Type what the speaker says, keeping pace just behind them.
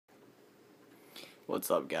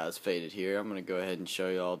What's up, guys? Faded here. I'm going to go ahead and show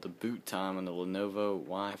you all the boot time on the Lenovo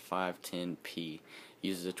Y510p.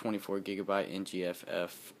 Uses a 24GB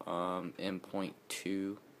NGFF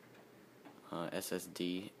M.2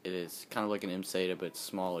 SSD. It is kind of like an MSATA, but it's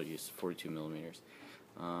smaller. Uses 42 millimeters.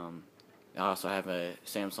 I also have a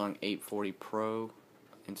Samsung 840 Pro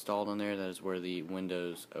installed on there. That is where the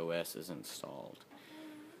Windows OS is installed.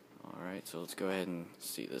 Alright, so let's go ahead and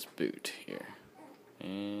see this boot here.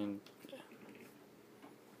 And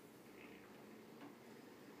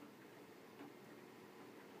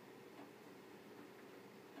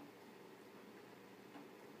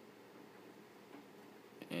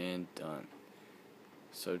done.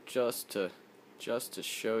 So just to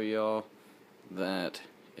show y'all that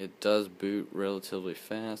it does boot relatively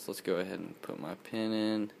fast, let's go ahead and put my pin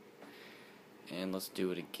in and let's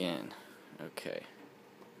do it again. Okay,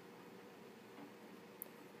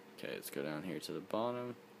 let's go down here to the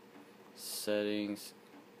bottom, settings,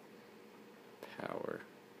 power,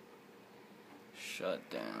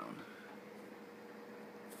 shutdown.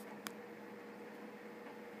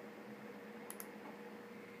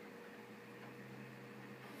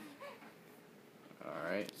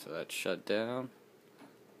 Alright, so that's shut down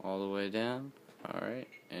all the way down. Alright,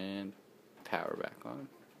 and power back on.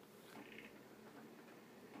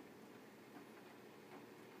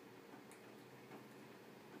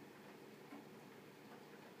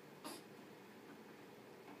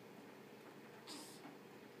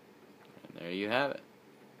 And there you have it.